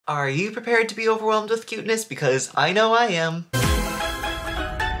Are you prepared to be overwhelmed with cuteness? Because I know I am.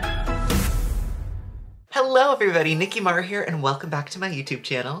 Hello everybody, Nicky Marra here and welcome back to my YouTube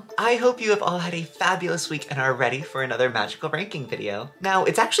channel. I hope you have all had a fabulous week and are ready for another magical ranking video. Now,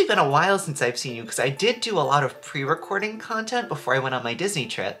 it's actually been a while since I've seen you because I did do a lot of pre-recording content before I went on my Disney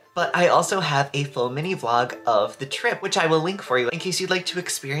trip, but I also have a full mini vlog of the trip, which I will link for you in case you'd like to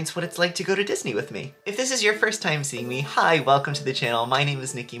experience what it's like to go to Disney with me. If this is your first time seeing me, hi, welcome to the channel. My name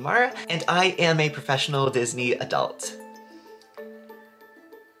is Nicky Marra and I am a professional Disney adult.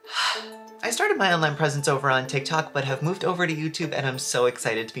 I started my online presence over on TikTok, but have moved over to YouTube and I'm so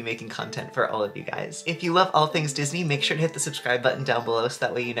excited to be making content for all of you guys. If you love all things Disney, make sure to hit the subscribe button down below so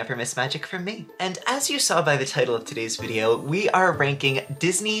that way you never miss magic from me. And as you saw by the title of today's video, we are ranking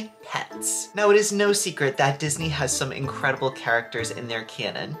Disney pets. Now, it is no secret that Disney has some incredible characters in their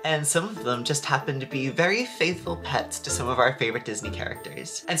canon, and some of them just happen to be very faithful pets to some of our favorite Disney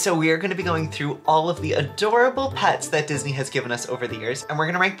characters. And so we are going to be going through all of the adorable pets that Disney has given us over the years, and we're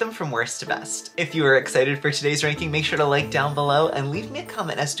going to rank them from worst to best. If you are excited for today's ranking, make sure to like down below and leave me a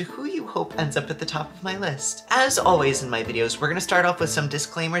comment as to who you hope ends up at the top of my list. As always in my videos, we're going to start off with some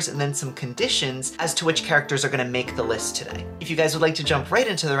disclaimers and then some conditions as to which characters are going to make the list today. If you guys would like to jump right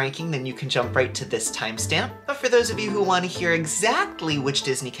into the ranking, then you can jump right to this timestamp. But for those of you who want to hear exactly which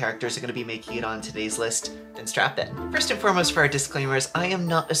Disney characters are going to be making it on today's list, then strap in. First and foremost, for our disclaimers, I am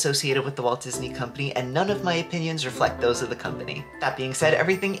not associated with the Walt Disney Company and none of my opinions reflect those of the company. That being said,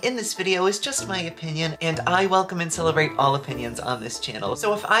 everything in this video is just my opinion and I welcome and celebrate all opinions on this channel.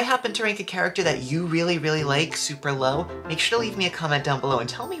 So if I happen to rank a character that you really like super low, make sure to leave me a comment down below and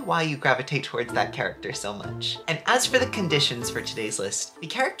tell me why you gravitate towards that character so much. And as for the conditions for today's list, the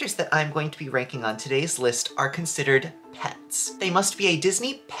characters that I'm going to be ranking on today's list are considered pets. They must be a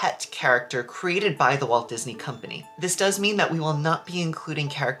Disney pet character created by the Walt Disney Company. This does mean that we will not be including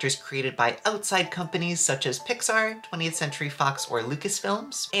characters created by outside companies such as Pixar, 20th Century Fox, or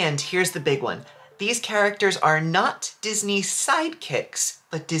Lucasfilms. And here's the big one. These characters are not Disney sidekicks,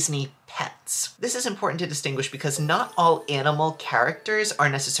 but Disney pets. This is important to distinguish because not all animal characters are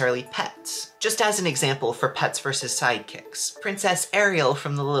necessarily pets. Just as an example for pets versus sidekicks, Princess Ariel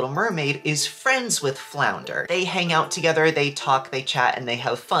from The Little Mermaid is friends with Flounder. They hang out together, they talk, they chat, and they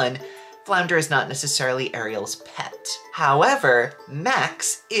have fun. Flounder is not necessarily Ariel's pet. However,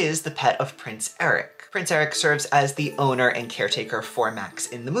 Max is the pet of Prince Eric. Prince Eric serves as the owner and caretaker for Max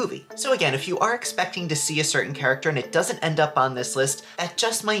in the movie. So again, if you are expecting to see a certain character and it doesn't end up on this list, that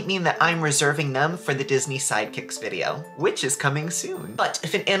just might mean that I'm reserving them for the Disney Sidekicks video, which is coming soon. But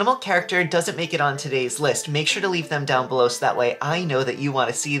if an animal character doesn't make it on today's list, make sure to leave them down below so that way I know that you want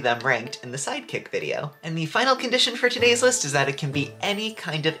to see them ranked in the Sidekick video. And the final condition for today's list is that it can be any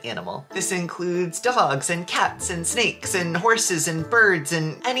kind of animal. This includes dogs and cats and snakes and horses and birds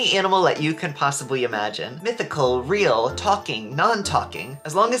and any animal that you can possibly imagine. Mythical, real, talking, non-talking.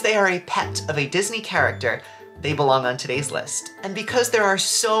 As long as they are a pet of a Disney character, they belong on today's list. And because there are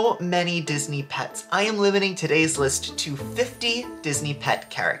so many Disney pets, I am limiting today's list to 50 Disney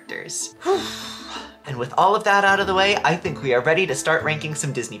pet characters. And with all of that out of the way, I think we are ready to start ranking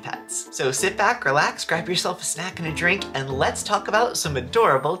some Disney pets. So sit back, relax, grab yourself a snack and a drink, and let's talk about some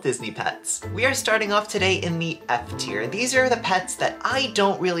adorable Disney pets. We are starting off today in the F tier. These are the pets that I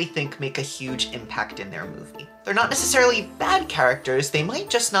don't really think make a huge impact in their movie. They're not necessarily bad characters, they might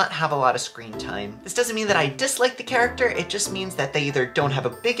just not have a lot of screen time. This doesn't mean that I dislike the character, it just means that they either don't have a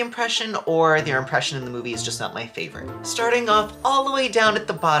big impression or their impression in the movie is just not my favorite. Starting off all the way down at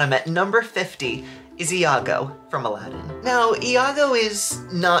the bottom at number 50, is Iago from Aladdin. Now, Iago is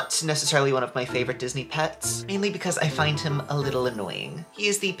not necessarily one of my favorite Disney pets, mainly because I find him a little annoying. He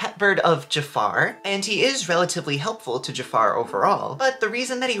is the pet bird of Jafar, and he is relatively helpful to Jafar overall, but the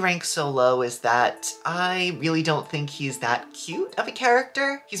reason that he ranks so low is that I really don't think he's that cute of a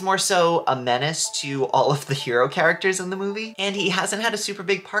character. He's more so a menace to all of the hero characters in the movie, and he hasn't had a super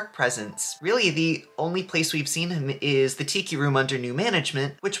big park presence. Really, the only place we've seen him is the Tiki Room under new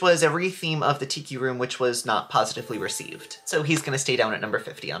management, which was a re-theme of the Tiki Room which was not positively received. So he's gonna stay down at number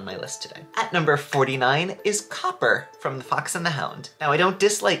 50 on my list today. At number 49 is Copper from The Fox and the Hound. Now, I don't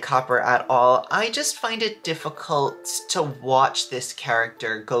dislike Copper at all, I just find it difficult to watch this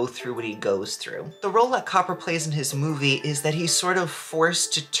character go through what he goes through. The role that Copper plays in his movie is that he's sort of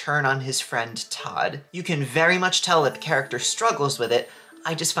forced to turn on his friend Todd. You can very much tell that the character struggles with it,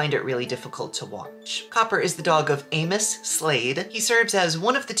 I just find it really difficult to watch. Copper is the dog of Amos Slade. He serves as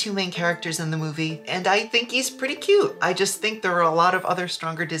one of the two main characters in the movie, and I think he's pretty cute. I just think there are a lot of other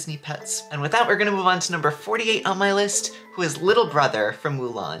stronger Disney pets. And with that, we're gonna move on to number 48 on my list, who is Little Brother from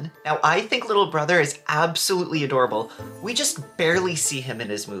Mulan. Now, I think Little Brother is absolutely adorable. We just barely see him in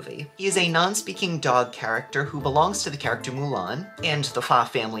his movie. He is a non-speaking dog character who belongs to the character Mulan and the Fa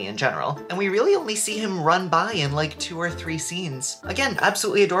family in general, and we really only see him run by in like 2 or 3 scenes. Again,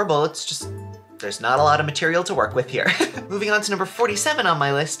 absolutely adorable. It's just there's not a lot of material to work with here. Moving on to number 47 on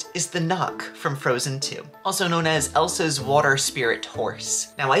my list is the Knock from Frozen 2, also known as Elsa's water spirit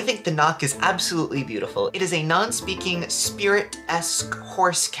horse. Now, I think the Knock is absolutely beautiful. It is a non-speaking spirit-esque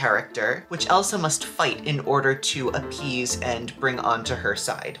horse character, which Elsa must fight in order to appease and bring onto her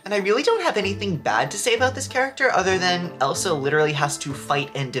side. And I really don't have anything bad to say about this character other than Elsa literally has to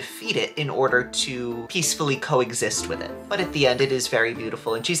fight and defeat it in order to peacefully coexist with it. But at the end, it is very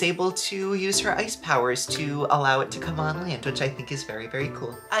beautiful, and she's able to use her ice powers to allow it to come on land, which I think is very, very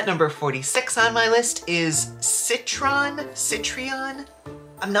cool. At number 46 on my list is Citrion?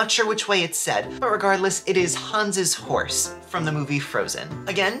 I'm not sure which way it's said, but regardless, it is Hans's horse from the movie Frozen.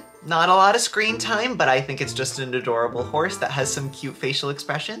 Again, not a lot of screen time, but I think it's just an adorable horse that has some cute facial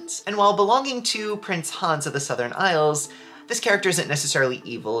expressions. And while belonging to Prince Hans of the Southern Isles, this character isn't necessarily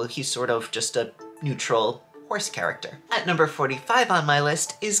evil. He's sort of just a neutral horse character. At number 45 on my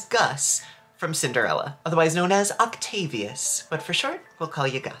list is Gus from Cinderella, otherwise known as Octavius, but for short, we'll call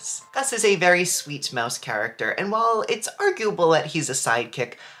you Gus. Gus is a very sweet mouse character, and while it's arguable that he's a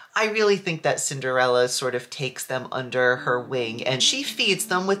sidekick, I really think that Cinderella sort of takes them under her wing, and she feeds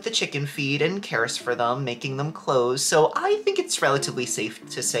them with the chicken feed and cares for them, making them clothes, so I think it's relatively safe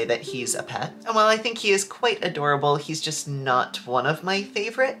to say that he's a pet. And while I think he is quite adorable, he's just not one of my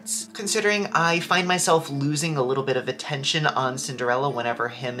favorites. Considering I find myself losing a little bit of attention on Cinderella whenever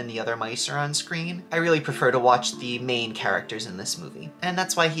him and the other mice are on screen, I really prefer to watch the main characters in this movie, and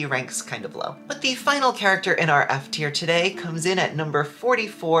that's why he ranks kind of low. But the final character in our F tier today comes in at number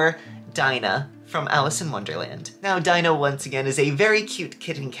 44, Dinah from Alice in Wonderland. Now, Dinah, once again, is a very cute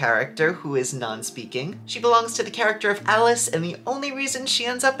kitten character who is non-speaking. She belongs to the character of Alice, and the only reason she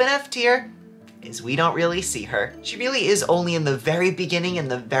ends up in F tier is we don't really see her. She really is only in the very beginning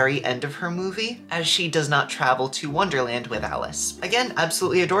and the very end of her movie, as she does not travel to Wonderland with Alice. Again,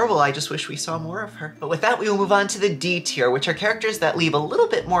 absolutely adorable. I just wish we saw more of her. But with that, we will move on to the D tier, which are characters that leave a little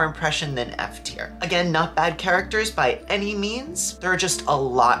bit more impression than F tier. Again, not bad characters by any means. There are just a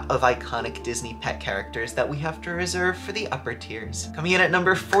lot of iconic Disney pet characters that we have to reserve for the upper tiers. Coming in at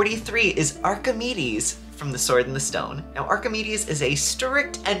number 43 is Archimedes from The Sword and the Stone. Now, Archimedes is a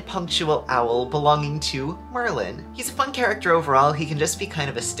strict and punctual owl belonging to Merlin. He's a fun character overall. He can just be kind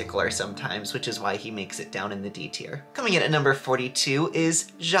of a stickler sometimes, which is why he makes it down in the D tier. Coming in at number 42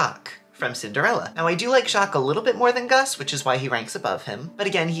 is Jacques from Cinderella. Now, I do like Jacques a little bit more than Gus, which is why he ranks above him. But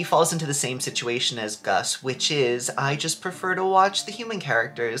again, he falls into the same situation as Gus, which is I just prefer to watch the human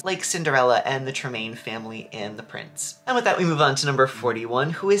characters like Cinderella and the Tremaine family and the prince. And with that, we move on to number 41,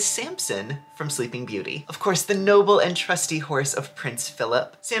 who is Samson from Sleeping Beauty. Of course, the noble and trusty horse of Prince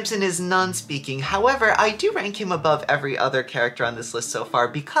Philip. Samson is non-speaking. However, I do rank him above every other character on this list so far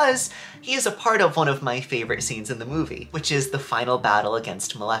because he is a part of one of my favorite scenes in the movie, which is the final battle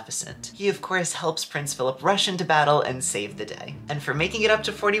against Maleficent. He, of course, helps Prince Philip rush into battle and save the day. And for making it up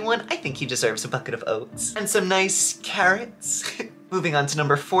to 41, I think he deserves a bucket of oats and some nice carrots. Moving on to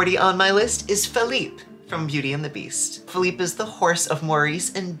number 40 on my list is Philippe from Beauty and the Beast. Philippe is the horse of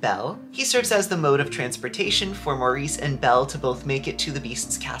Maurice and Belle. He serves as the mode of transportation for Maurice and Belle to both make it to the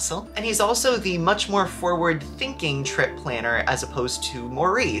Beast's castle. And he's also the much more forward-thinking trip planner as opposed to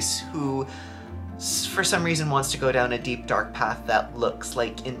Maurice, who for some reason wants to go down a deep dark path that looks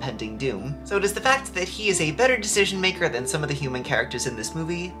like impending doom. So it is the fact that he is a better decision maker than some of the human characters in this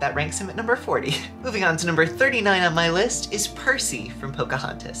movie that ranks him at number 40. Moving on to number 39 on my list is Percy from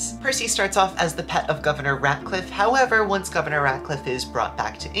Pocahontas. Percy starts off as the pet of Governor Ratcliffe. However, once Governor Ratcliffe is brought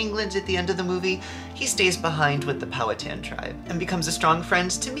back to England at the end of the movie, he stays behind with the Powhatan tribe and becomes a strong friend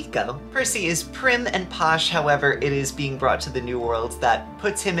to Meeko. Percy is prim and posh, however, it is being brought to the New World that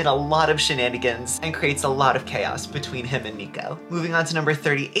puts him in a lot of shenanigans and creates a lot of chaos between him and Meeko. Moving on to number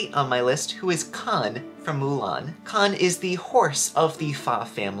 38 on my list, who is Khan from Mulan. Khan is the horse of the Fa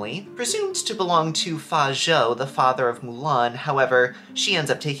family, presumed to belong to Fa Zhou, the father of Mulan. However, she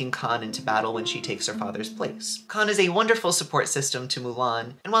ends up taking Khan into battle when she takes her father's place. Khan is a wonderful support system to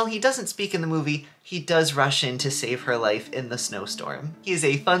Mulan, and while he doesn't speak in the movie, he does rush in to save her life in the snowstorm. He is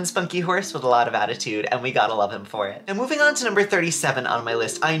a fun, spunky horse with a lot of attitude, and we gotta love him for it. Now, moving on to number 37 on my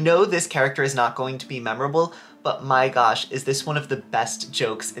list, I know this character is not going to be memorable, but my gosh, is this one of the best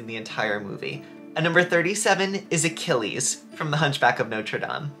jokes in the entire movie. At number 37 is Achilles from The Hunchback of Notre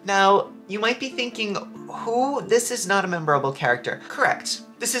Dame. Now, you might be thinking, who? This is not a memorable character. Correct.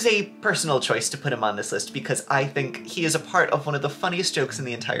 This is a personal choice to put him on this list because I think he is a part of one of the funniest jokes in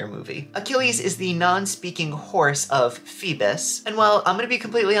the entire movie. Achilles is the non-speaking horse of Phoebus, and while I'm gonna be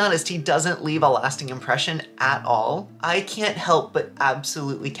completely honest, he doesn't leave a lasting impression at all, I can't help but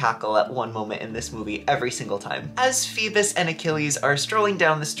absolutely cackle at one moment in this movie every single time. As Phoebus and Achilles are strolling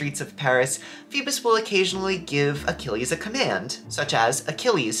down the streets of Paris, Phoebus will occasionally give Achilles a command, such as,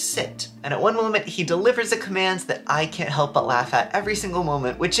 "Achilles, sit." And at one moment, he delivers a command that I can't help but laugh at every single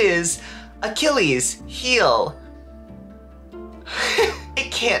moment, which is, "Achilles, heel."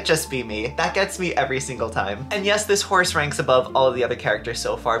 It can't just be me. That gets me every single time. And yes, this horse ranks above all of the other characters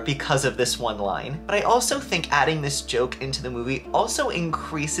so far because of this one line. But I also think adding this joke into the movie also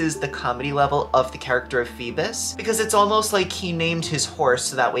increases the comedy level of the character of Phoebus, because it's almost like he named his horse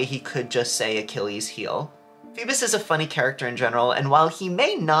so that way he could just say Achilles' heel. Phoebus is a funny character in general, and while he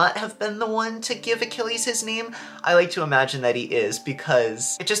may not have been the one to give Achilles his name, I like to imagine that he is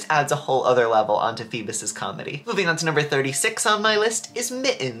because it just adds a whole other level onto Phoebus's comedy. Moving on to number 36 on my list is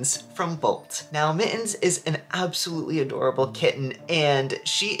Mittens from Bolt. Now, Mittens is an absolutely adorable kitten, and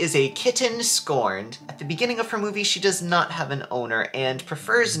she is a kitten scorned. At the beginning of her movie, she does not have an owner and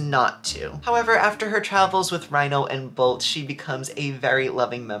prefers not to. However, after her travels with Rhino and Bolt, she becomes a very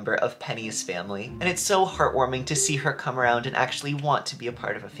loving member of Penny's family, and it's so heartwarming to see her come around and actually want to be a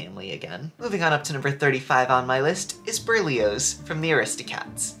part of a family again. Moving on up to number 35 on my list is Berlioz from the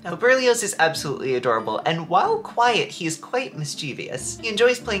Aristocats. Now, Berlioz is absolutely adorable, and while quiet, he is quite mischievous. He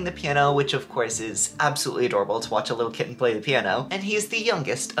enjoys playing the piano, which of course is absolutely adorable to watch a little kitten play the piano, and he is the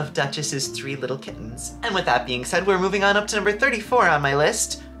youngest of Duchess's 3 little kittens. And with that being said, we're moving on up to number 34 on my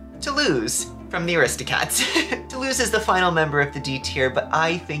list, Toulouse from the Aristocats. Toulouse is the final member of the D tier, but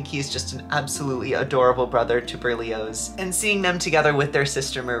I think he's just an absolutely adorable brother to Berlioz. And seeing them together with their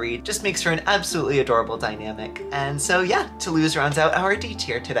sister Marie just makes for an absolutely adorable dynamic. And so yeah, Toulouse rounds out our D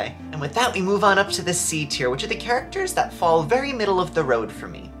tier today. And with that, we move on up to the C tier, which are the characters that fall very middle of the road for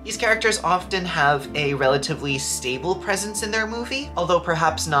me. These characters often have a relatively stable presence in their movie, although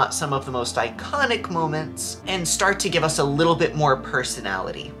perhaps not some of the most iconic moments, and start to give us a little bit more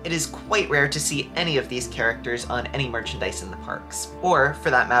personality. It is quite rare to see any of these characters on any merchandise in the parks, or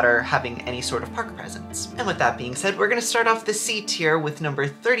for that matter, having any sort of park presence. And with that being said, we're gonna start off the C tier with number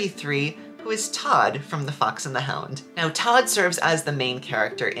 33, who is Todd from The Fox and the Hound. Now, Todd serves as the main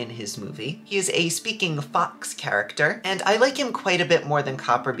character in his movie. He is a speaking fox character, and I like him quite a bit more than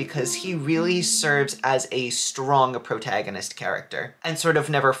Copper because he really serves as a strong protagonist character, and sort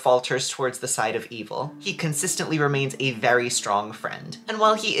of never falters towards the side of evil. He consistently remains a very strong friend. And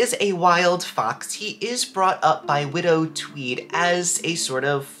while he is a wild fox, he is brought up by Widow Tweed as a sort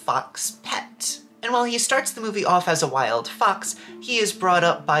of fox pet. And while he starts the movie off as a wild fox, he is brought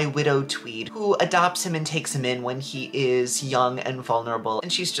up by Widow Tweed, who adopts him and takes him in when he is young and vulnerable,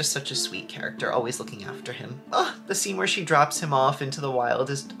 and she's just such a sweet character, always looking after him. Oh, the scene where she drops him off into the wild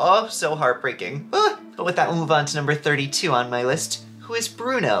is, oh, so heartbreaking. But with that, we'll move on to number 32 on my list, who is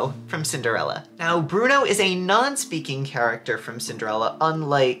Bruno from Cinderella. Now, Bruno is a non-speaking character from Cinderella,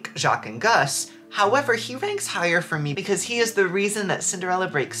 unlike Jacques and Gus. However, he ranks higher for me because he is the reason that Cinderella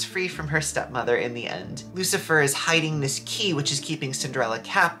breaks free from her stepmother in the end. Lucifer is hiding this key which is keeping Cinderella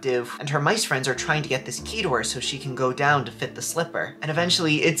captive, and her mice friends are trying to get this key to her so she can go down to fit the slipper. And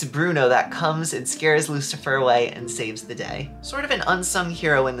eventually, it's Bruno that comes and scares Lucifer away and saves the day. Sort of an unsung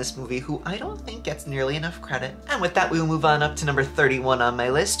hero in this movie who I don't think gets nearly enough credit. And with that, we will move on up to number 31 on my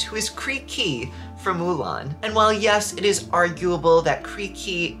list, who is Kree from Mulan. And while yes, it is arguable that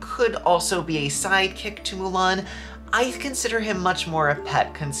Kree could also be a sidekick to Mulan, I consider him much more a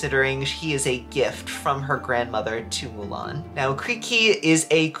pet considering he is a gift from her grandmother to Mulan. Now, Kree is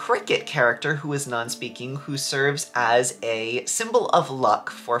a cricket character who is non-speaking who serves as a symbol of luck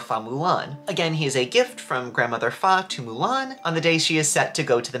for Fa Mulan. Again, he is a gift from grandmother Fa to Mulan on the day she is set to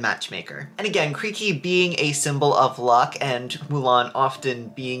go to the matchmaker. And again, Kree being a symbol of luck and Mulan often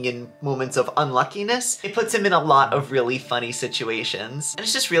being in moments of unluckiness, it puts him in a lot of really funny situations. And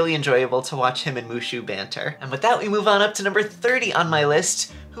it's just really enjoyable to watch him and Mushu banter. And with that, we move on up to number 30 on my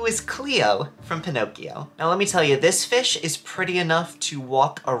list, who is Cleo from Pinocchio. Now let me tell you, this fish is pretty enough to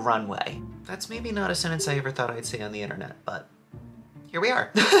walk a runway. That's maybe not a sentence I ever thought I'd say on the internet, but here we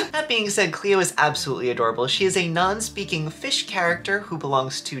are. That being said, Cleo is absolutely adorable. She is a non-speaking fish character who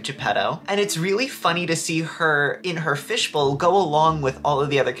belongs to Geppetto, and it's really funny to see her in her fishbowl go along with all of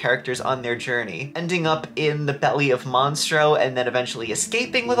the other characters on their journey, ending up in the belly of Monstro and then eventually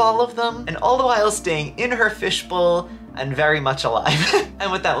escaping with all of them, and all the while staying in her fishbowl and very much alive.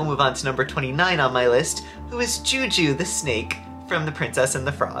 And with that, we'll move on to number 29 on my list, who is Juju the snake from The Princess and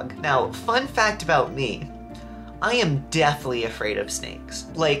the Frog. Now, fun fact about me, I am deathly afraid of snakes.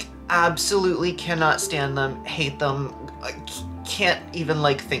 Like, absolutely cannot stand them, hate them, can't even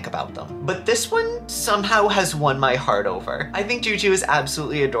like think about them. But this one somehow has won my heart over. I think Juju is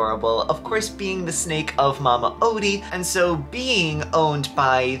absolutely adorable, of course being the snake of Mama Odie, and so being owned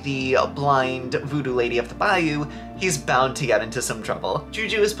by the blind voodoo lady of the bayou, he's bound to get into some trouble.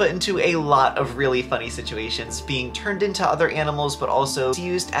 Juju is put into a lot of really funny situations, being turned into other animals, but also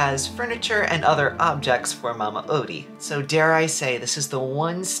used as furniture and other objects for Mama Odie. So dare I say, this is the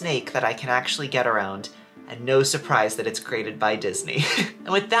one snake that I can actually get around, and no surprise that it's created by Disney.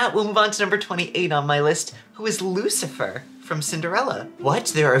 And with that, we'll move on to number 28 on my list, who is Lucifer from Cinderella. What?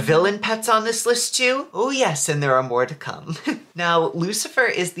 There are villain pets on this list too? Oh yes, and there are more to come. Now, Lucifer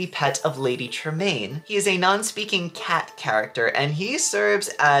is the pet of Lady Tremaine. He is a non-speaking cat character, and he serves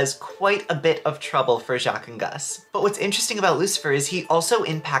as quite a bit of trouble for Jacques and Gus. But what's interesting about Lucifer is he also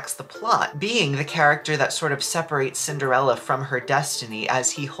impacts the plot, being the character that sort of separates Cinderella from her destiny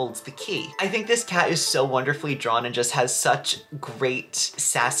as he holds the key. I think this cat is so wonderfully drawn and just has such great,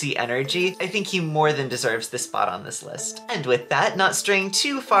 sassy energy. I think he more than deserves this spot on this list. And with that, not straying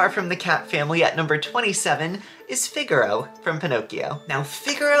too far from the cat family, at number 27 is Figaro from Pinocchio. Now,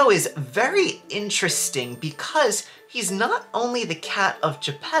 Figaro is very interesting because he's not only the cat of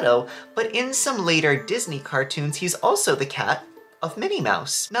Geppetto, but in some later Disney cartoons, he's also the cat of Minnie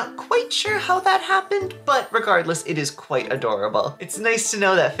Mouse. Not quite sure how that happened, but regardless, it is quite adorable. It's nice to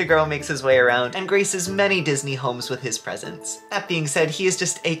know that Figaro makes his way around and graces many Disney homes with his presence. That being said, he is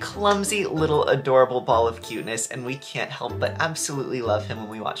just a clumsy little adorable ball of cuteness, and we can't help but absolutely love him when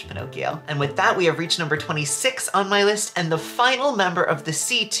we watch Pinocchio. And with that, we have reached number 26 on my list, and the final member of the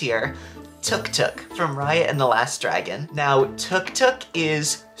C tier, Tuk Tuk from Raya and the Last Dragon. Now, Tuk Tuk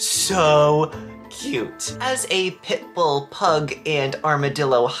is so cute. As a pit bull, pug, and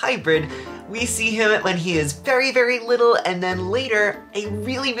armadillo hybrid, we see him when he is very, very little, and then later, a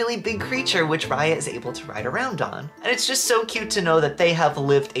really, really big creature which Raya is able to ride around on. And it's just so cute to know that they have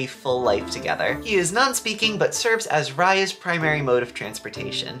lived a full life together. He is non-speaking, but serves as Raya's primary mode of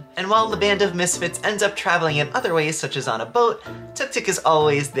transportation. And while the band of misfits ends up traveling in other ways, such as on a boat, Tuk Tuk is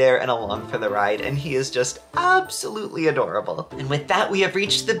always there and along for the ride, and he is just absolutely adorable. And with that, we have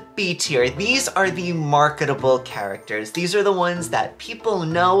reached the B tier. These are the marketable characters. These are the ones that people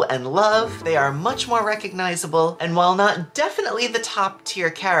know and love. They are much more recognizable, and while not definitely the top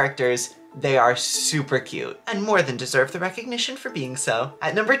tier characters, they are super cute, and more than deserve the recognition for being so.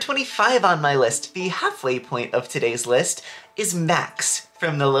 At number 25 on my list, the halfway point of today's list, is Max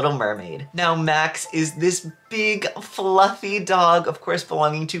from The Little Mermaid. Now, Max is this big, fluffy dog, of course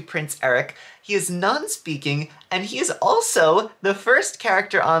belonging to Prince Eric. He is non-speaking, and he is also the first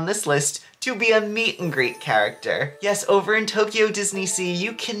character on this list to be a meet and greet character. Yes, over in Tokyo Disney Sea,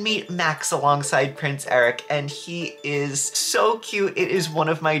 you can meet Max alongside Prince Eric, and he is so cute. It is one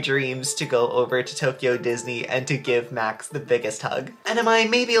of my dreams to go over to Tokyo Disney and to give Max the biggest hug. And am I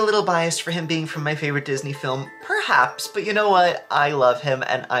maybe a little biased for him being from my favorite Disney film? Perhaps, but you know what? I love him,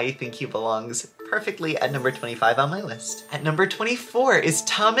 and I think he belongs perfectly at number 25 on my list. At number 24 is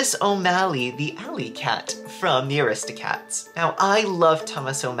Thomas O'Malley, the alley cat from the Aristocats. Now, I love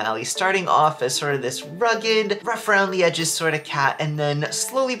Thomas O'Malley, starting off as sort of this rugged, rough around the edges sort of cat, and then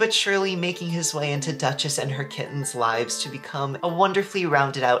slowly but surely making his way into Duchess and her kittens' lives to become a wonderfully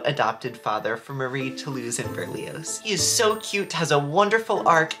rounded out adopted father for Marie, Toulouse, and Berlioz. He is so cute, has a wonderful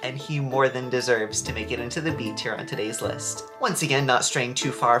arc, and he more than deserves to make it into the B tier on today's list. Once again, not straying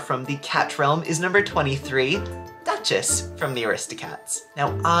too far from the cat realm is number 23, Duchess from the Aristocats.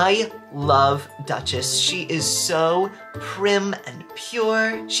 Now, I love Duchess. She is so prim and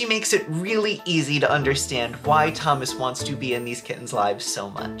pure. She makes it really easy to understand why Thomas wants to be in these kittens' lives so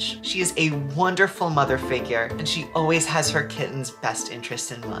much. She is a wonderful mother figure, and she always has her kittens' best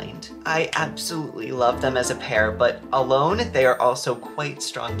interests in mind. I absolutely love them as a pair, but alone, they are also quite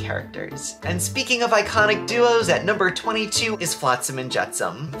strong characters. And speaking of iconic duos, at number 22 is Flotsam and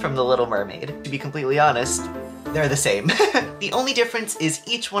Jetsam from The Little Mermaid. To be completely honest, they're the same. The only difference is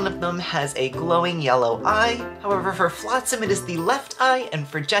each one of them has a glowing yellow eye. However, for Flotsam, it is the left eye, and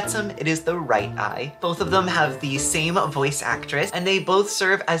for Jetsam, it is the right eye. Both of them have the same voice actress, and they both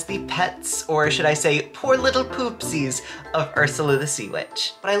serve as the pets, or should I say, poor little poopsies, of Ursula the Sea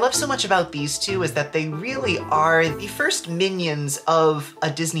Witch. What I love so much about these two is that they really are the first minions of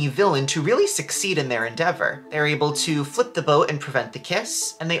a Disney villain to really succeed in their endeavor. They're able to flip the boat and prevent the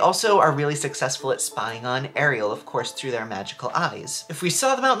kiss, and they also are really successful at spying on Ariel, of course, through their magical eyes. If we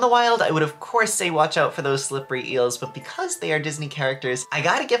saw them out in the wild, I would of course say watch out for those slippery eels, but because they are Disney characters, I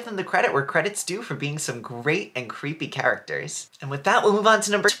gotta give them the credit where credit's due for being some great and creepy characters. And with that, we'll move on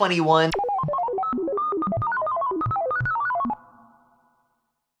to number 21.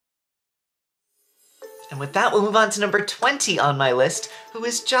 with that, we'll move on to number 20 on my list, who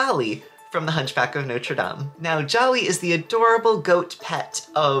is Jolly from The Hunchback of Notre Dame. Now, Jolly is the adorable goat pet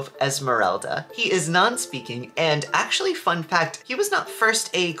of Esmeralda. He is non-speaking, and actually, fun fact, he was not first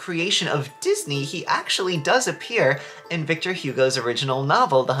a creation of Disney. He actually does appear in Victor Hugo's original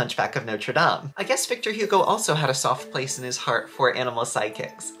novel, The Hunchback of Notre Dame. I guess Victor Hugo also had a soft place in his heart for animal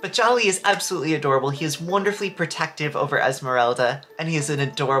sidekicks. But Jolly is absolutely adorable. He is wonderfully protective over Esmeralda, and he is an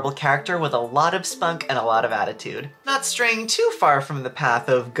adorable character with a lot of spunk and a lot of attitude. Not straying too far from the path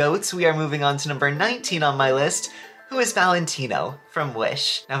of goats, we are moving on to number 19 on my list, who is Valentino from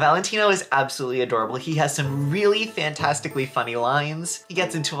Wish. Now, Valentino is absolutely adorable. He has some really fantastically funny lines. He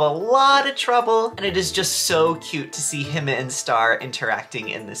gets into a lot of trouble, and it is just so cute to see him and Star interacting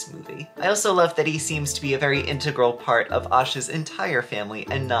in this movie. I also love that he seems to be a very integral part of Asha's entire family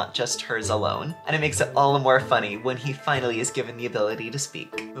and not just hers alone. And it makes it all the more funny when he finally is given the ability to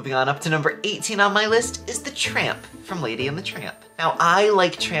speak. Moving on up to number 18 on my list is the Tramp from Lady and the Tramp. Now, I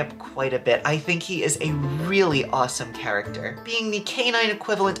like Tramp quite a bit. I think he is a really awesome character. Being the canine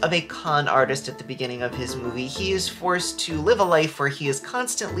equivalent of a con artist at the beginning of his movie, he is forced to live a life where he is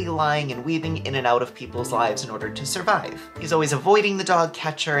constantly lying and weaving in and out of people's lives in order to survive. He's always avoiding the dog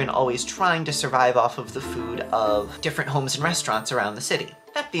catcher and always trying to survive off of the food of different homes and restaurants around the city.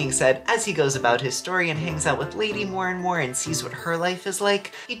 That being said, as he goes about his story and hangs out with Lady more and more and sees what her life is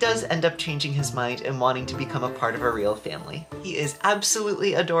like, he does end up changing his mind and wanting to become a part of a real family. He is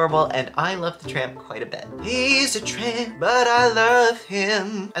absolutely adorable, and I love the Tramp quite a bit. He's a tramp, but I love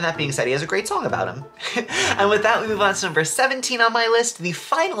him. And that being said, he has a great song about him. And with that, we move on to number 17 on my list, the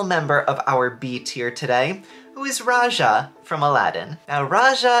final member of our B tier today, who is Raja from Aladdin. Now,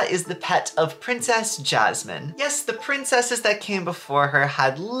 Raja is the pet of Princess Jasmine. Yes, the princesses that came before her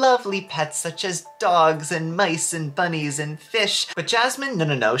had lovely pets such as dogs and mice and bunnies and fish, but Jasmine,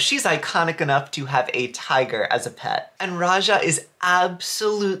 no, she's iconic enough to have a tiger as a pet. And Raja is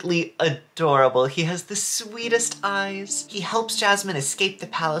absolutely adorable. He has the sweetest eyes. He helps Jasmine escape the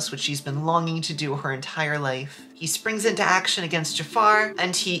palace, which she's been longing to do her entire life. He springs into action against Jafar,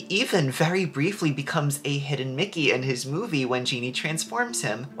 and he even very briefly becomes a hidden Mickey in his movie when Genie transforms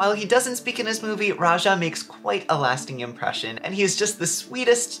him. While he doesn't speak in his movie, Raja makes quite a lasting impression, and he is just the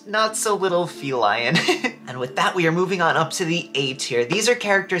sweetest, not so little feline. And with that, we are moving on up to the A tier. These are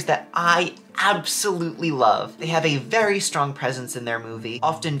characters that I absolutely love. They have a very strong presence in their movie,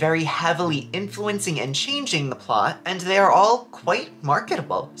 often very heavily influencing and changing the plot, and they are all quite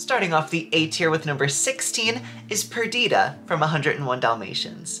marketable. Starting off the A tier with number 16 is Perdita from 101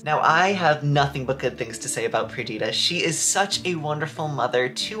 Dalmatians. Now, I have nothing but good things to say about Perdita. She is such a wonderful mother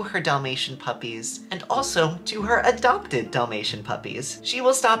to her Dalmatian puppies, and also to her adopted Dalmatian puppies. She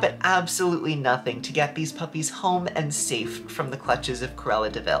will stop at absolutely nothing to get these puppies home and safe from the clutches of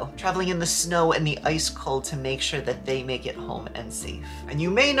Cruella de Vil, traveling in the snow and the ice cold to make sure that they make it home and safe. And you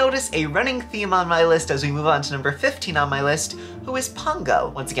may notice a running theme on my list as we move on to number 15 on my list, who is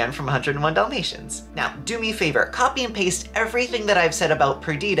Pongo, once again from 101 Dalmatians. Now, do me a favor, copy and paste everything that I've said about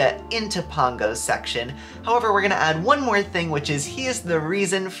Perdita into Pongo's section. However, we're gonna add one more thing, which is he is the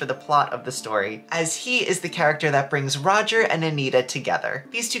reason for the plot of the story, as he is the character that brings Roger and Anita together.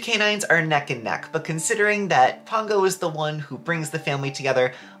 These two canines are neck and neck, but considering that Pongo is the one who brings the family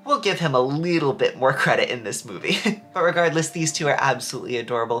together, we'll give him a little bit more credit in this movie. But regardless, these two are absolutely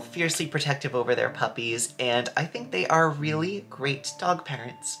adorable, fiercely protective over their puppies, and I think they are really great dog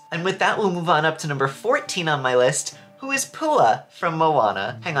parents. And with that, we'll move on up to number 14 on my list, who is Pua from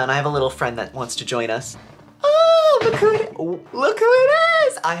Moana. Hang on, I have a little friend that wants to join us. Oh, look who it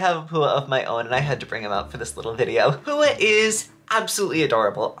is! I have Pua of my own, and I had to bring him out for this little video. Pua is absolutely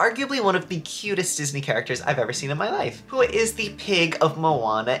adorable, arguably one of the cutest Disney characters I've ever seen in my life. Pua is the pig of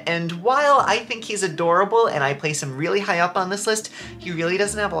Moana, and while I think he's adorable and I place him really high up on this list, he really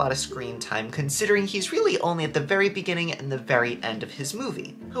doesn't have a lot of screen time, considering he's really only at the very beginning and the very end of his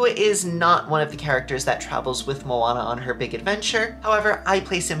movie. Pua is not one of the characters that travels with Moana on her big adventure. However, I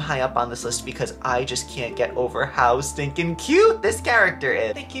place him high up on this list because I just can't get over how stinking cute this character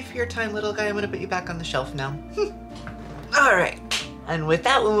is. Thank you for your time, little guy. I'm gonna put you back on the shelf now. All right, and with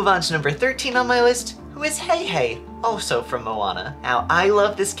that, we'll move on to number 13 on my list, who is Hey Hey, also from Moana. Now, I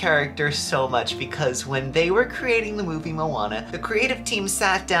love this character so much because when they were creating the movie Moana, the creative team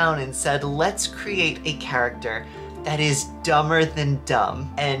sat down and said, let's create a character that is dumber than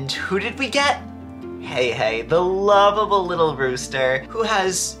dumb. And who did we get? Hey, the lovable little rooster who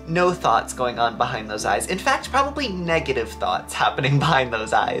has no thoughts going on behind those eyes. In fact, probably negative thoughts happening behind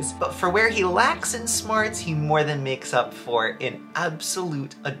those eyes. But for where he lacks in smarts, he more than makes up for in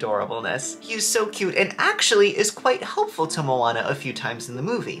absolute adorableness. He is so cute and actually is quite helpful to Moana a few times in the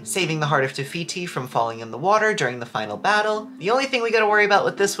movie, saving the heart of Te Fiti from falling in the water during the final battle. The only thing we gotta worry about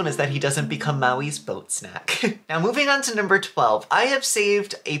with this one is that he doesn't become Maui's boat snack. Now moving on to number 12, I have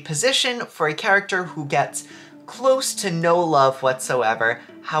saved a position for a character who gets close to no love whatsoever.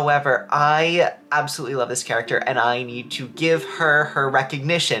 However, I absolutely love this character and I need to give her her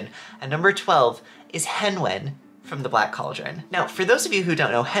recognition. And number 12 is Henwen from The Black Cauldron. Now, for those of you who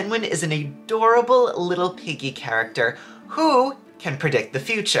don't know, Henwen is an adorable little piggy character who can predict the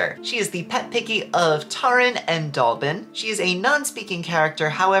future. She is the pet piggy of Taran and Dalbin. She is a non-speaking character,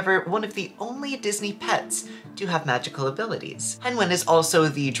 however, one of the only Disney pets to have magical abilities. Henwen is also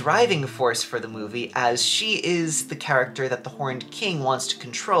the driving force for the movie, as she is the character that the Horned King wants to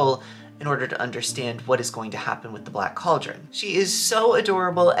control in order to understand what is going to happen with the Black Cauldron. She is so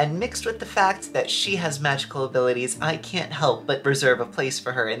adorable, and mixed with the fact that she has magical abilities, I can't help but reserve a place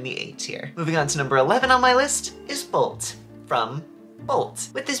for her in the A tier. Moving on to number 11 on my list is Bolt from Bolt.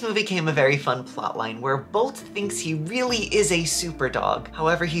 With this movie came a very fun plotline where Bolt thinks he really is a super dog.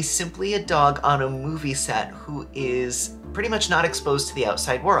 However, he's simply a dog on a movie set who is pretty much not exposed to the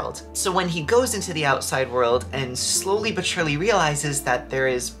outside world. So when he goes into the outside world and slowly but surely realizes that there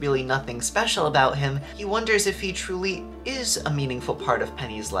is really nothing special about him, he wonders if he truly is a meaningful part of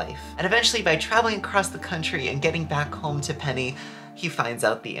Penny's life. And eventually, by traveling across the country and getting back home to Penny, he finds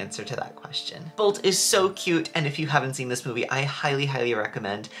out the answer to that question. Bolt is so cute, and if you haven't seen this movie, I highly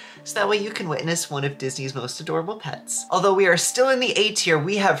recommend, so that way you can witness one of Disney's most adorable pets. Although we are still in the A tier,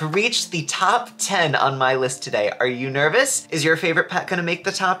 we have reached the top 10 on my list today. Are you nervous? Is your favorite pet gonna make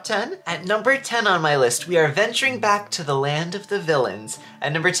the top 10? At number 10 on my list, we are venturing back to the land of the villains.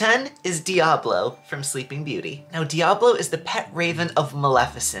 At number 10 is Diablo from Sleeping Beauty. Now, Diablo is the pet raven of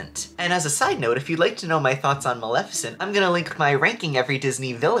Maleficent. And as a side note, if you'd like to know my thoughts on Maleficent, I'm gonna link my ranking every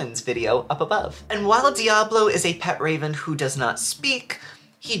Disney villains video up above. And while Diablo is a pet raven who does not speak,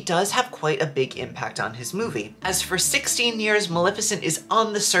 he does have quite a big impact on his movie. As for 16 years, Maleficent is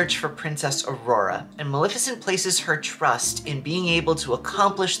on the search for Princess Aurora, and Maleficent places her trust in being able to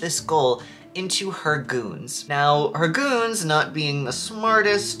accomplish this goal into her goons. Now, her goons, not being the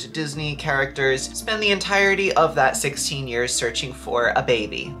smartest Disney characters, spend the entirety of that 16 years searching for a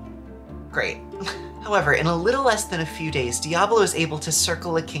baby. Great. However, in a little less than a few days, Diablo is able to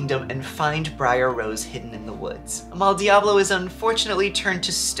circle a kingdom and find Briar Rose hidden in the woods. And while Diablo is unfortunately turned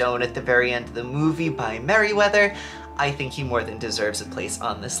to stone at the very end of the movie by Merryweather, I think he more than deserves a place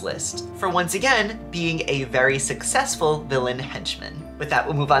on this list, for once again, being a very successful villain henchman. With that,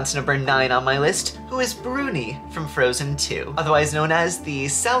 we'll move on to number 9 on my list, who is Bruni from Frozen 2, otherwise known as the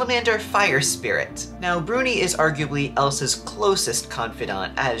Salamander Fire Spirit. Now, Bruni is arguably Elsa's closest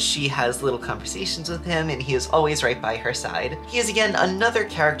confidant, as she has little conversations with him and he is always right by her side. He is again another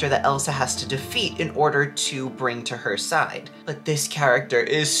character that Elsa has to defeat in order to bring to her side. But this character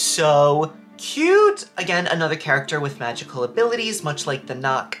is so cute! Again, another character with magical abilities, much like the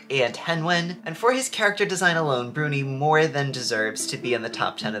Nock and Henwen. And for his character design alone, Bruni more than deserves to be in the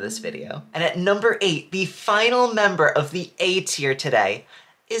top 10 of this video. And at number 8, the final member of the A tier today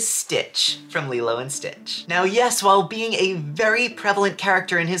is Stitch from Lilo and Stitch. Now yes, while being a very prevalent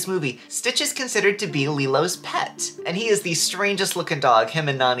character in his movie, Stitch is considered to be Lilo's pet, and he is the strangest looking dog him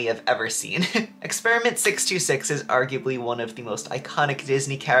and Nani have ever seen. Experiment 626 is arguably one of the most iconic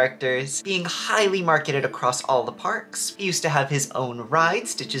Disney characters, being highly marketed across all the parks. He used to have his own ride,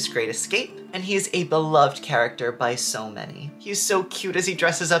 Stitch's Great Escape, and he is a beloved character by so many. He's so cute as he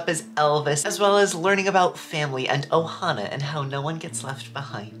dresses up as Elvis, as well as learning about family and Ohana and how no one gets left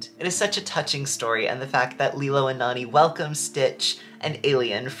behind. It is such a touching story, and the fact that Lilo and Nani welcome Stitch, an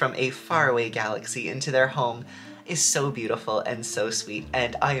alien from a faraway galaxy, into their home is so beautiful and so sweet,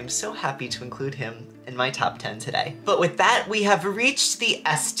 and I am so happy to include him in my top 10 today. But with that, we have reached the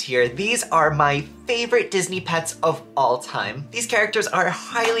S tier. These are my favorite Disney pets of all time. These characters are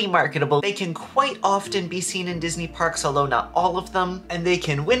highly marketable. They can quite often be seen in Disney parks, although not all of them, and they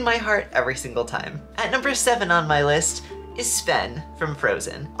can win my heart every single time. At number 7 on my list is Sven from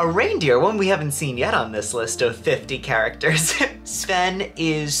Frozen. A reindeer, one we haven't seen yet on this list of 50 characters. Sven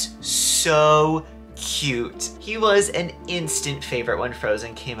is so cute. He was an instant favorite when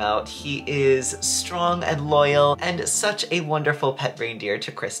Frozen came out. He is strong and loyal and such a wonderful pet reindeer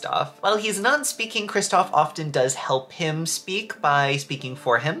to Kristoff. While he's non-speaking, Kristoff often does help him speak by speaking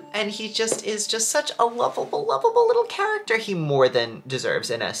for him, and he is just such a lovable little character. He more than deserves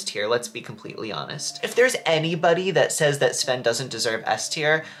an S tier, let's be completely honest. If there's anybody that says that Sven doesn't deserve S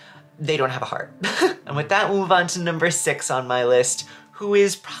tier, they don't have a heart. And with that, we'll move on to number 6 on my list, who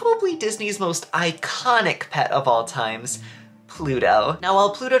is probably Disney's most iconic pet of all times, Pluto. Now,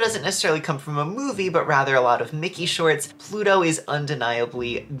 while Pluto doesn't necessarily come from a movie, but rather a lot of Mickey shorts, Pluto is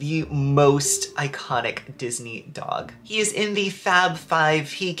undeniably the most iconic Disney dog. He is in the Fab Five.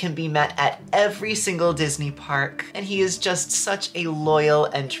 He can be met at every single Disney park, and he is just such a loyal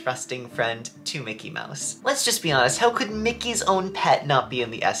and trusting friend to Mickey Mouse. Let's just be honest, how could Mickey's own pet not be in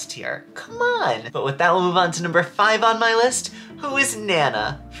the S tier? Come on! But with that, we'll move on to number 5 on my list, who is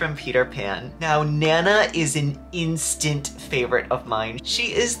Nana from Peter Pan. Now, Nana is an instant favorite of mine.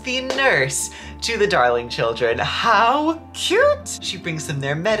 She is the nurse to the darling children. How cute! She brings them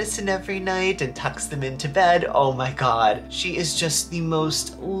their medicine every night and tucks them into bed. Oh my god. She is just the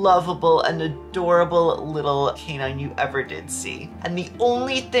most lovable and adorable little canine you ever did see. And the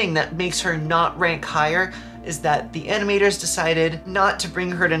only thing that makes her not rank higher is that the animators decided not to bring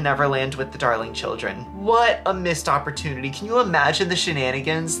her to Neverland with the darling children. What a missed opportunity. Can you imagine the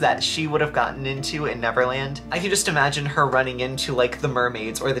shenanigans that she would have gotten into in Neverland? I can just imagine her running into like the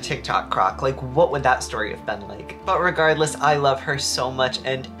mermaids or the TikTok croc. Like, what would that story have been like? But regardless, I love her so much,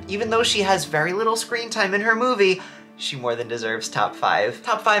 and even though she has very little screen time in her movie, she more than deserves top 5.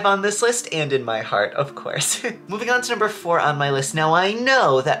 Top 5 on this list and in my heart, of course. Moving on to number 4 on my list. Now, I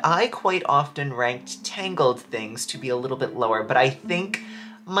know that I quite often ranked Tangled things to be a little bit lower, but I think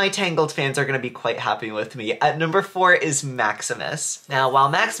my Tangled fans are gonna be quite happy with me. At number 4 is Maximus. Now, while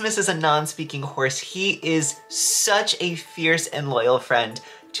Maximus is a non-speaking horse, he is such a fierce and loyal friend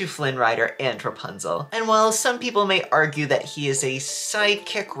to Flynn Rider and Rapunzel. And while some people may argue that he is a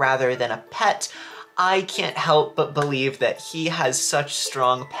sidekick rather than a pet, I can't help but believe that he has such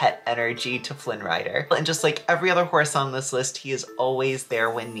strong pet energy to Flynn Rider. And just like every other horse on this list, he is always there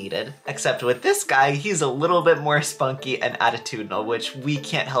when needed. Except with this guy, he's a little bit more spunky and attitudinal, which we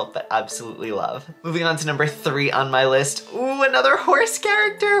can't help but absolutely love. Moving on to number 3 on my list. Ooh, another horse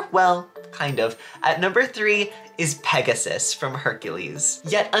character? Well, kind of. At number 3 is Pegasus from Hercules.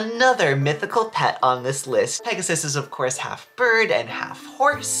 Yet another mythical pet on this list. Pegasus is of course half bird and half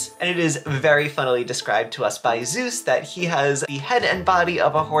horse, and it is very funnily described to us by Zeus that he has the head and body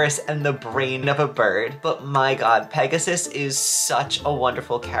of a horse and the brain of a bird. But my god, Pegasus is such a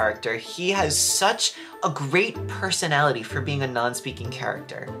wonderful character. He has such a great personality for being a non-speaking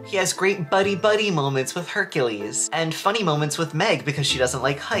character. He has great buddy-buddy moments with Hercules, and funny moments with Meg because she doesn't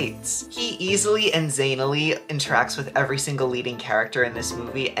like heights. He easily and zanily interacts with every single leading character in this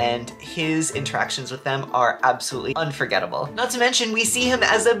movie, and his interactions with them are absolutely unforgettable. Not to mention, we see him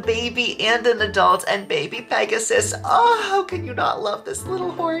as a baby and an adult, and baby Pegasus, oh, how can you not love this little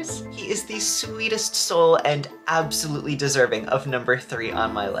horse? He is the sweetest soul and absolutely deserving of number 3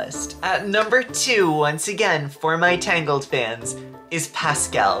 on my list. At number 2, once again, for my Tangled fans, is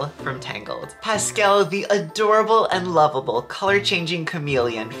Pascal from Tangled. Pascal, the adorable and lovable color-changing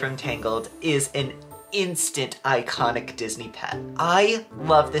chameleon from Tangled, is an instant iconic Disney pet. I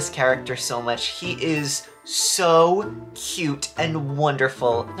love this character so much. He is so cute and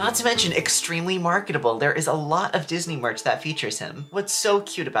wonderful, not to mention extremely marketable. There is a lot of Disney merch that features him. What's so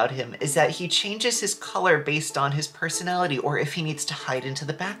cute about him is that he changes his color based on his personality or if he needs to hide into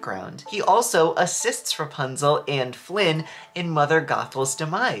the background. He also assists Rapunzel and Flynn in Mother Gothel's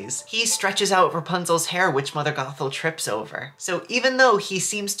demise. He stretches out Rapunzel's hair, which Mother Gothel trips over. So even though he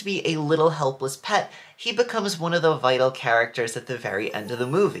seems to be a little helpless pet, he becomes one of the vital characters at the very end of the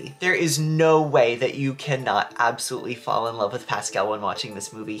movie. There is no way that you cannot absolutely fall in love with Pascal when watching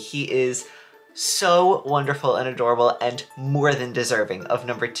this movie. He is so wonderful and adorable and more than deserving of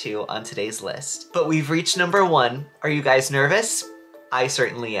number 2 on today's list. But we've reached number 1. Are you guys nervous? I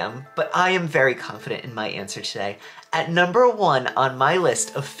certainly am, but I am very confident in my answer today. At number 1 on my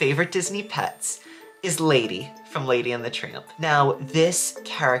list of favorite Disney pets is Lady from Lady and the Tramp. Now, this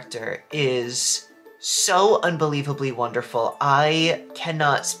character is so unbelievably wonderful. I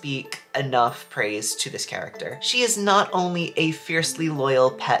cannot speak enough praise to this character. She is not only a fiercely loyal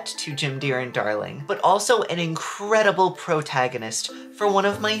pet to Jim Deere and Darling, but also an incredible protagonist for one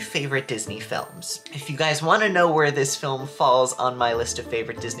of my favorite Disney films. If you guys want to know where this film falls on my list of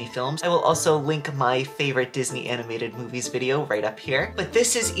favorite Disney films, I will also link my favorite Disney animated movies video right up here. But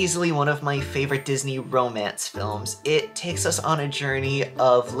this is easily one of my favorite Disney romance films. It takes us on a journey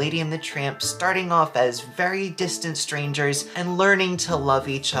of Lady and the Tramp starting off off as very distant strangers and learning to love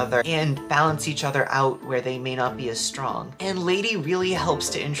each other and balance each other out where they may not be as strong. And Lady really helps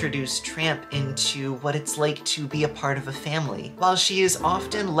to introduce Tramp into what it's like to be a part of a family. While she is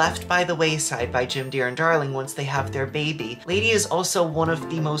often left by the wayside by Jim, Dear, and Darling once they have their baby, Lady is also one of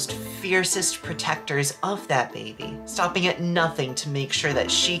the most fiercest protectors of that baby, stopping at nothing to make sure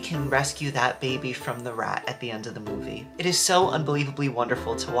that she can rescue that baby from the rat at the end of the movie. It is so unbelievably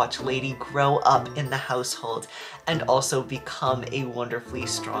wonderful to watch Lady grow up in the household and also become a wonderfully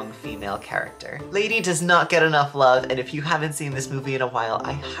strong female character. Lady does not get enough love, and if you haven't seen this movie in a while,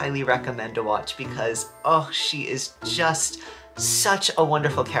 I highly recommend to watch because, oh, she is just such a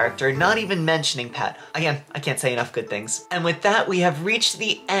wonderful character, not even mentioning Pet. Again, I can't say enough good things. And with that, we have reached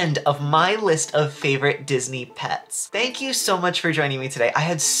the end of my list of favorite Disney pets. Thank you so much for joining me today. I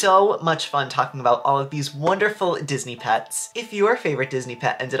had so much fun talking about all of these wonderful Disney pets. If your favorite Disney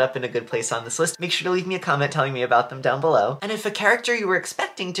pet ended up in a good place on this list, make sure to leave me a comment telling me about them down below. And if a character you were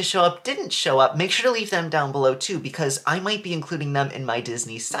expecting to show up didn't show up, make sure to leave them down below too, because I might be including them in my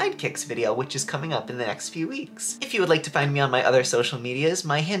Disney Sidekicks video, which is coming up in the next few weeks. If you would like to find me on my other social medias,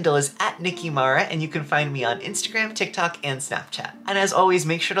 my handle is @NickyMarra, and you can find me on Instagram, TikTok, and Snapchat. And as always,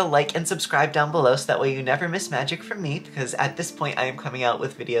 make sure to like and subscribe down below so that way you never miss magic from me, because at this point I am coming out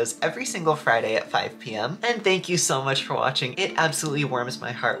with videos every single Friday at 5 p.m. And thank you so much for watching. It absolutely warms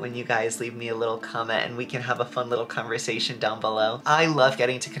my heart when you guys leave me a little comment and we can have a fun little conversation down below. I love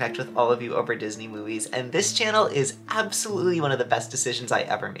getting to connect with all of you over Disney movies, and this channel is absolutely one of the best decisions I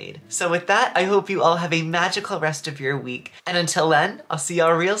ever made. So with that, I hope you all have a magical rest of your week, and until then, I'll see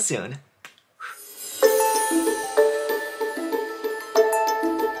y'all real soon.